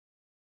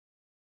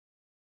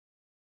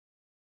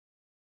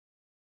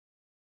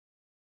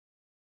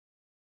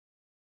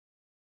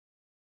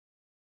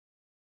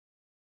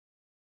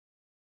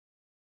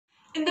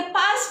In the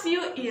past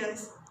few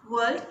years,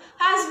 world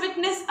has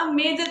witnessed a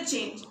major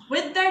change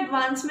with the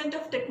advancement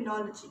of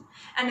technology,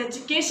 and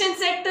education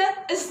sector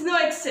is no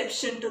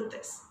exception to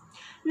this.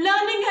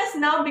 Learning has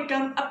now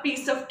become a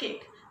piece of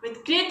cake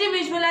with creative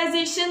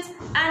visualizations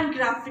and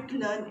graphic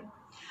learning.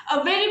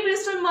 A very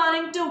blissful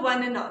morning to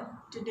one and all.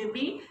 Today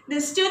we, the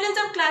students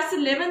of class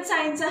 11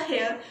 science are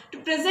here to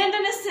present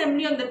an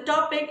assembly on the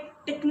topic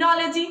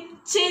technology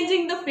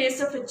changing the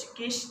face of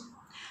education,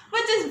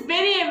 which is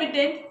very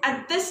evident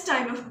at this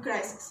time of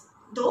crisis.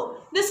 Though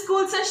the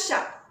schools are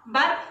shut,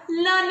 but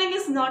learning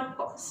is not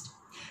paused.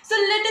 So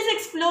let us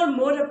explore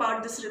more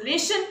about this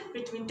relation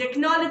between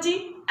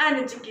technology and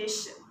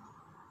education.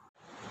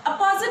 A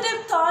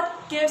positive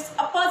thought gives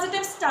a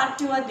positive start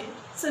to our day.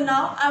 So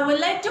now I would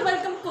like to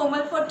welcome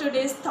Komal for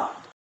today's thought.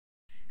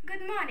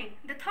 Good morning.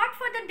 The thought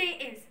for the day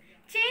is,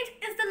 change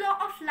is the law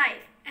of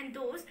life, and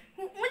those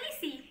who only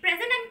see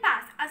present and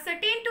past are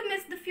certain to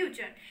miss the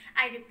future.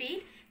 I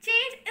repeat,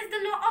 change is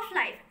the law of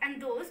life,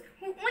 and those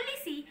who only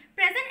see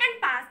present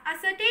and past are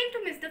certain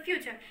to miss the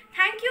future.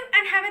 Thank you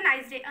and have a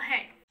nice day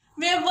ahead.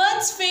 Where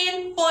words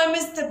fail, poem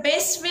is the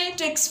best way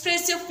to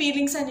express your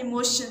feelings and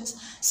emotions.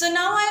 So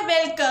now I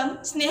welcome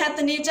Sneha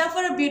Taneja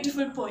for a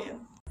beautiful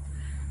poem.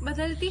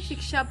 बदलती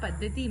शिक्षा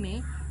पद्धति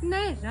में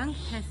नए रंग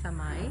हैं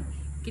समाये,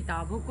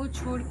 किताबों को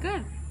छोड़कर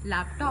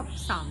लैपटॉप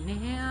सामने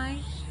हैं आए।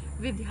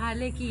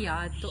 विद्यालय की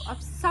याद तो अब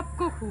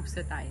सबको खूब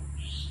सताए,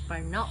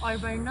 पढ़ना और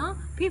बढ़ना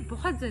भी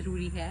बहुत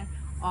ज़रूरी है,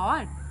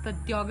 और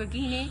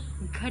प्रौद्योगिकी ने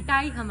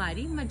घटाई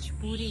हमारी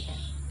मजबूरी है।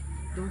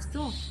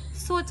 दोस्तों,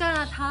 सोचा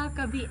ना था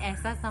कभी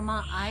ऐसा समा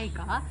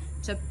आएगा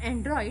जब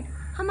एंड्रॉयड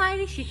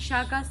हमारी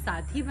शिक्षा का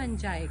साथी बन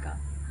जाएगा।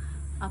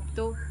 अब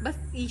तो बस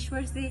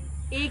ईश्वर से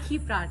एक ही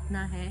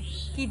प्रार्थना है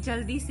कि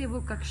जल्दी से वो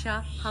कक्षा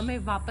हमें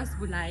वापस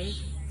बुलाए,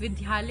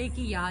 विद्यालय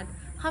की याद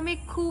हमें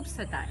खूब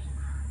सताए।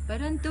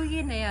 परंतु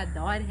ये नया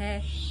दौर है,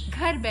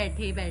 घर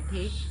बैठे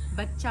बैठे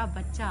बच्चा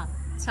बच्चा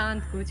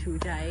चांद को छू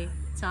जाए,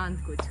 चांद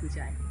को छू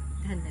जाए।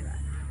 धन्यवाद।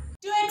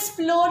 To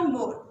explore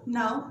more,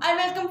 now I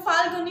welcome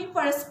Falguni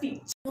for a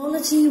speech.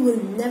 Technology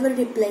will never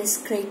replace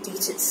great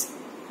teachers,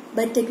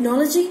 but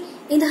technology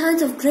in the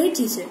hands of great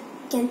teacher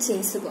can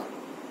change the world.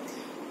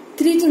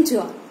 Greeting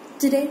to all.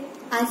 Today,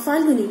 I,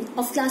 Falguni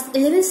of class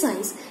 11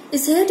 Science,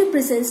 is here to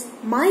present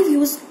my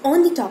views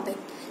on the topic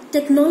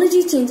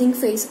technology changing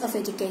face of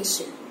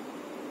education.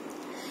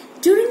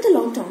 During the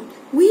lockdown,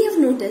 we have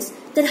noticed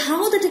that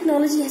how the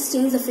technology has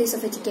changed the face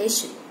of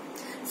education,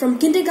 from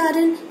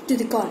kindergarten to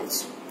the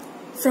college,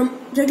 from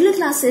regular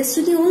classes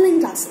to the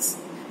online classes,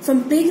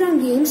 from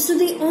playground games to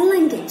the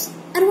online games,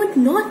 and what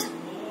not.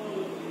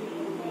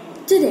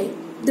 Today,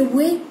 the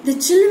way the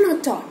children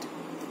are taught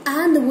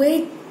and the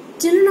way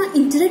children are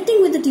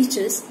interacting with the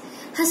teachers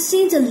has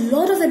changed a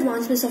lot of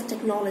advancements of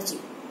technology.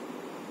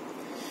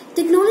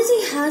 Technology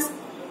has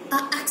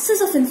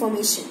access of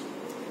information,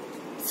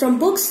 from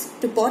books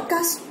to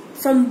podcasts,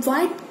 from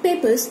white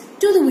papers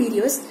to the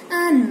videos,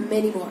 and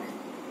many more.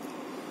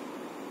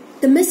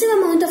 The massive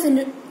amount of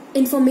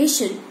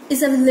information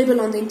is available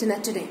on the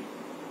internet today.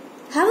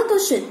 Have a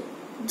question?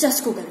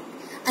 Just Google it,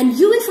 and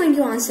you will find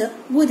your answer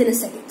within a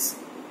second.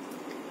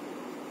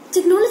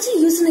 Technology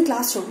used in a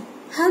classroom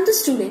helps the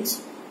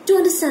students to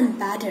understand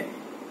better.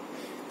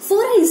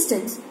 For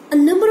instance, a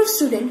number of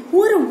students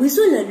who are a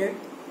visual learner,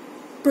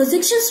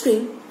 projection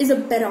screen is a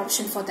better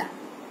option for them.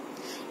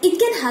 It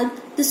can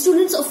help the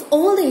students of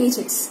all the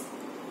ages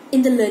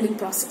in the learning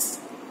process.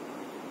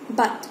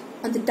 But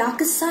on the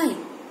darker side,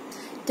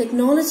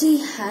 technology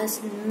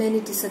has many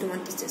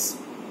disadvantages.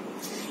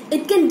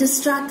 It can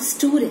distract the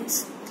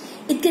students.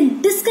 It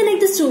can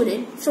disconnect the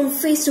student from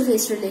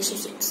face-to-face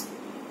relationships.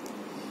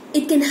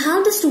 It can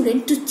help the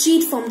student to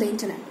cheat from the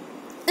internet.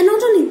 And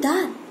not only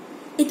that,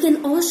 it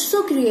can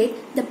also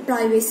create the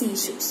privacy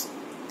issues.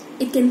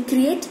 It can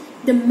create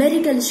the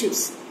medical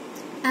issues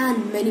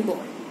and many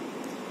more.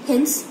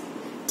 Hence,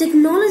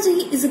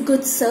 technology is a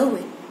good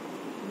servant,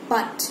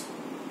 but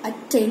a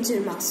danger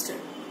master.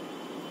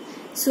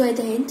 So at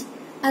the end,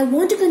 I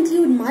want to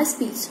conclude my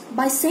speech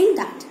by saying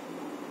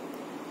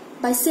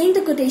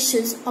the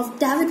quotations of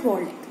David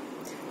Warlick,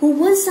 who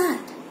once said,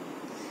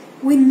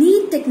 "We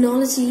need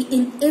technology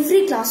in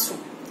every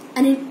classroom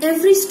and in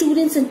every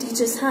student's and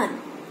teacher's hand,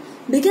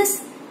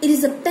 because it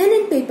is the pen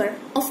and paper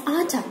of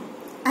our time,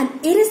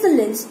 and it is the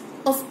lens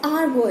of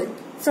our world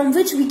from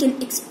which we can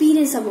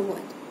experience our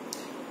world.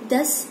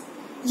 Thus,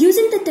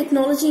 using the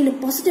technology in a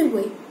positive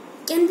way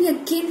can be a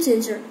game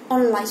changer or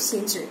a life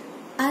changer."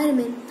 I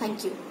remain.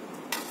 Thank you.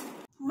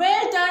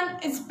 Well done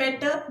is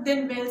better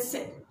than well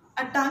said.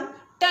 A tongue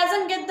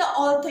doesn't get the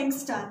all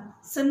things done.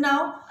 So now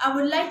I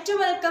would like to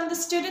welcome the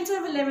students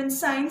of 11th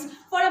Science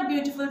for a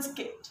beautiful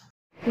skit.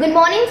 Good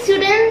morning,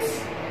 students.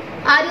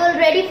 Are you all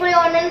ready for your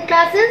online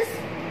classes?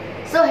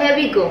 So here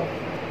we go.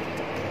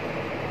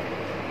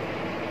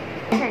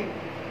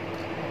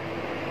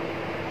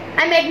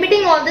 I'm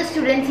admitting all the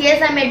students.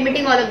 Yes, I'm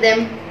admitting all of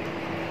them.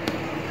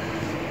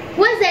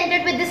 Who has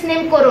entered with this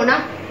name Corona?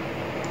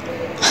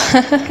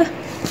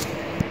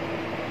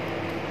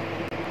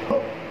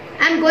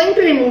 I'm going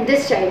to remove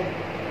this child.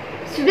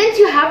 Students,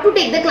 you have to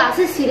take the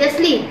classes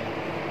seriously.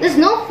 There's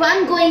no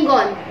fun going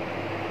on.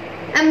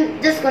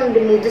 I'm just going to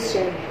remove this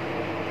chair.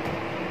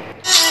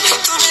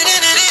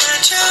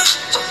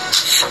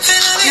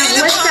 Now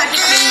who has started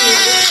playing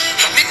music?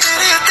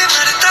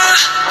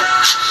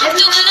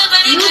 Everyone,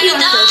 mute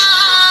yourself.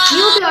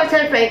 Mute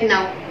yourself right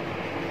now.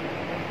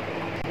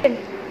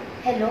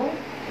 Hello?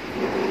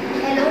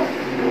 Hello?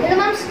 Hello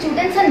ma'am,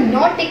 students are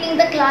not taking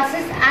the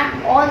classes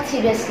at all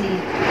seriously.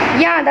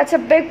 Yeah, that's a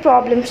big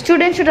problem.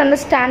 Students should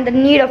understand the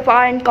need of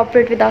R and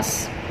cooperate with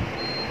us.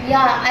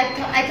 Yeah,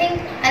 I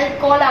think I'll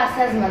call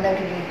Asa's mother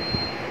today.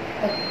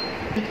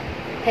 Okay.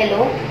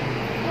 Hello?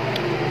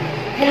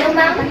 Hello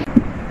ma'am?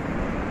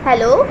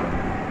 Hello?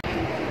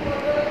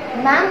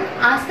 Ma'am,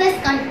 Asa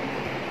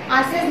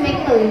is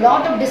making a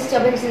lot of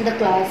disturbance in the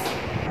class.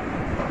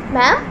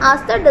 Ma'am,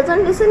 Asta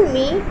doesn't listen to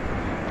me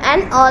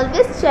and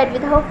always chat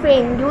with her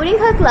friend during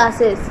her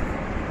classes.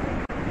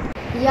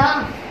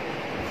 Yeah.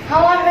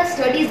 How are her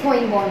studies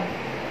going on?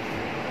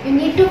 You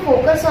need to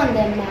focus on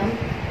them, ma'am.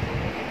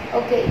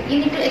 Okay, you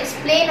need to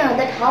explain her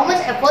that how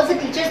much effort the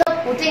teachers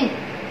are putting.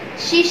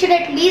 She should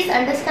at least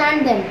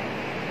understand them.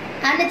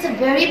 And it's a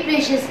very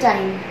precious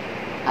time.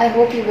 I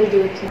hope you will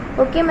do it.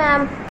 Okay,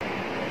 ma'am.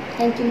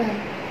 Thank you, ma'am.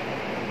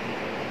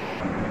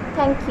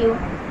 Thank you.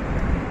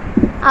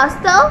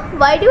 Asta,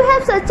 why do you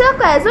have such a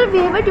casual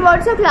behavior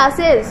towards your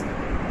classes?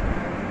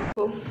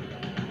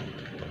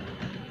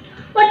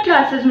 What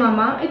classes,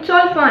 Mama? It's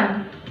all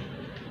fun.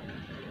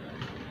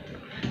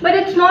 But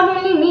it's not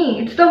only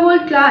me, it's the whole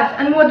class.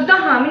 And what's the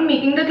harm in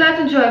making the class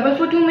enjoyable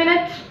for 2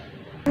 minutes?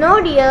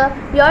 No dear,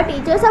 your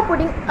teachers are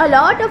putting a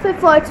lot of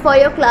efforts for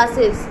your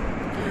classes.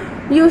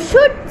 You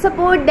should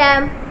support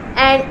them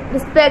and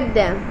respect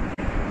them.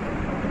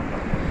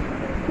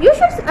 You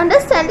should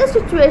understand the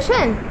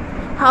situation.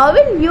 How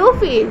will you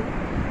feel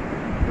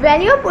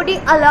when you are putting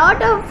a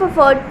lot of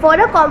effort for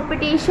a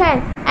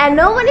competition and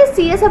no one is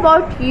serious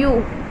about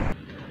you?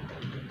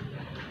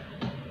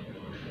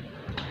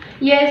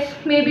 Yes,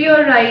 maybe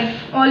you're right.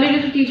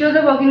 Already the teachers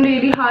are working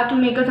really hard to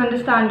make us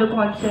understand the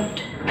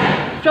concept.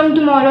 From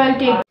tomorrow I'll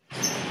take...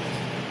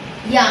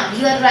 Yeah,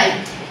 you are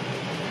right.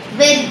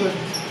 Very good.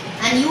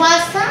 And you,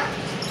 Asa?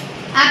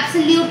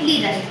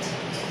 Absolutely right.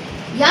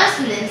 Yeah,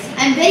 students,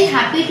 I'm very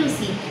happy to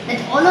see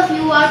that all of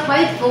you are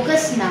quite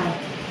focused now.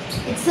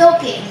 It's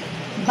okay.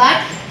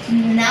 But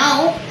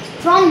now,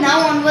 from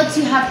now onwards,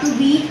 you have to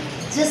be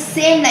just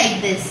same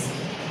like this.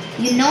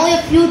 You know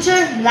your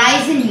future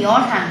lies in your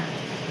hand.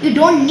 You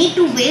don't need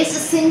to waste a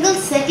single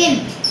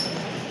second.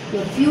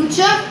 Your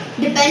future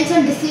depends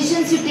on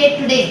decisions you take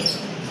today.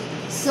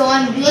 So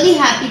I'm really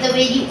happy the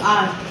way you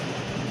are.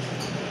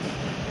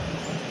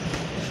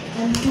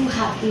 I'm too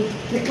happy.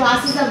 The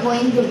classes are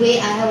going the way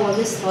I have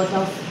always thought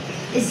of.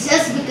 It's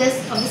just because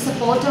of the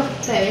support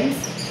of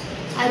parents.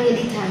 I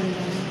really thank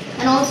them.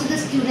 And also the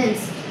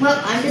students who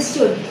have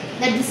understood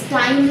that this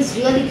time is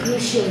really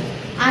crucial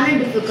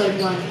and a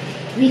difficult one.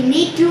 We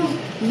need to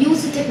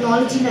use the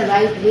technology in the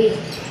right way.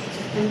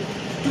 I'm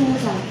too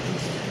thankful.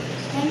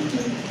 Thank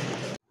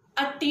you.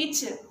 A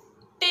teacher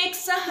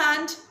takes a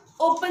hand,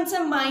 opens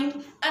a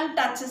mind and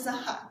touches a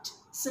heart.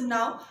 So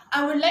now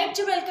I would like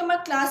to welcome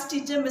our class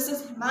teacher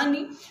Mrs.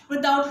 Himani,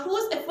 without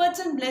whose efforts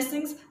and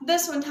blessings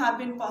this wouldn't have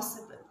been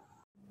possible.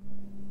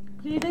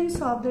 Greetings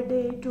of the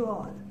day to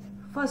all.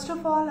 First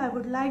of all, I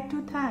would like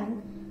to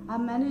thank our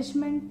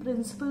management,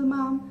 principal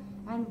ma'am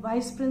and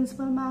vice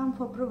principal ma'am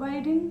for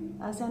providing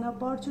us an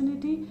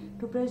opportunity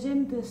to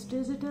present this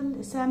digital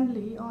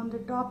assembly on the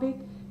topic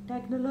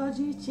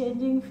Technology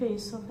Changing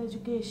Face of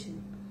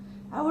Education.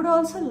 I would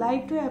also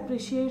like to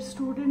appreciate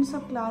students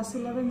of class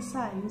 11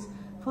 science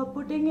for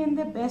putting in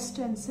their best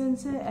and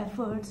sincere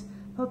efforts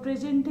for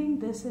presenting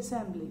this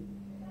assembly.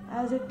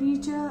 As a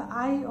teacher,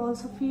 I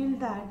also feel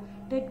that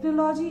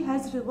technology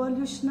has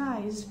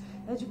revolutionized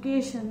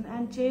education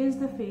and changed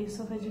the face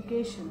of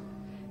education.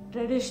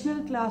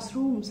 Traditional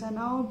classrooms are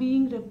now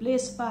being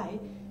replaced by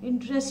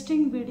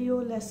interesting video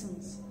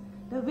lessons.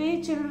 The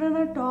way children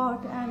are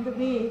taught and the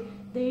way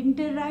they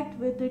interact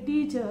with the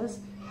teachers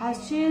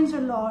has changed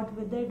a lot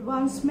with the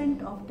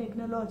advancement of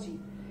technology.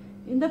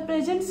 In the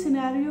present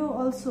scenario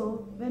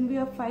also, when we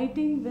are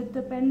fighting with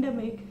the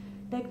pandemic,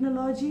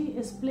 technology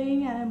is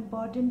playing an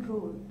important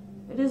role.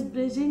 It is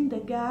bridging the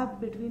gap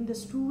between the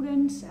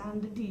students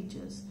and the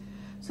teachers.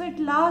 So at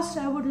last,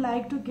 I would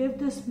like to give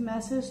this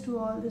message to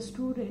all the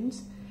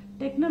students.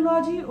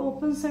 Technology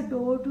opens the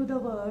door to the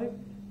world.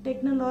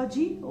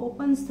 Technology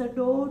opens the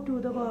door to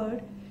the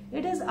world.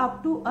 It is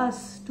up to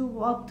us to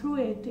walk through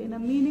it in a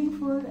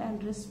meaningful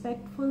and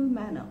respectful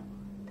manner.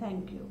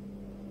 Thank you.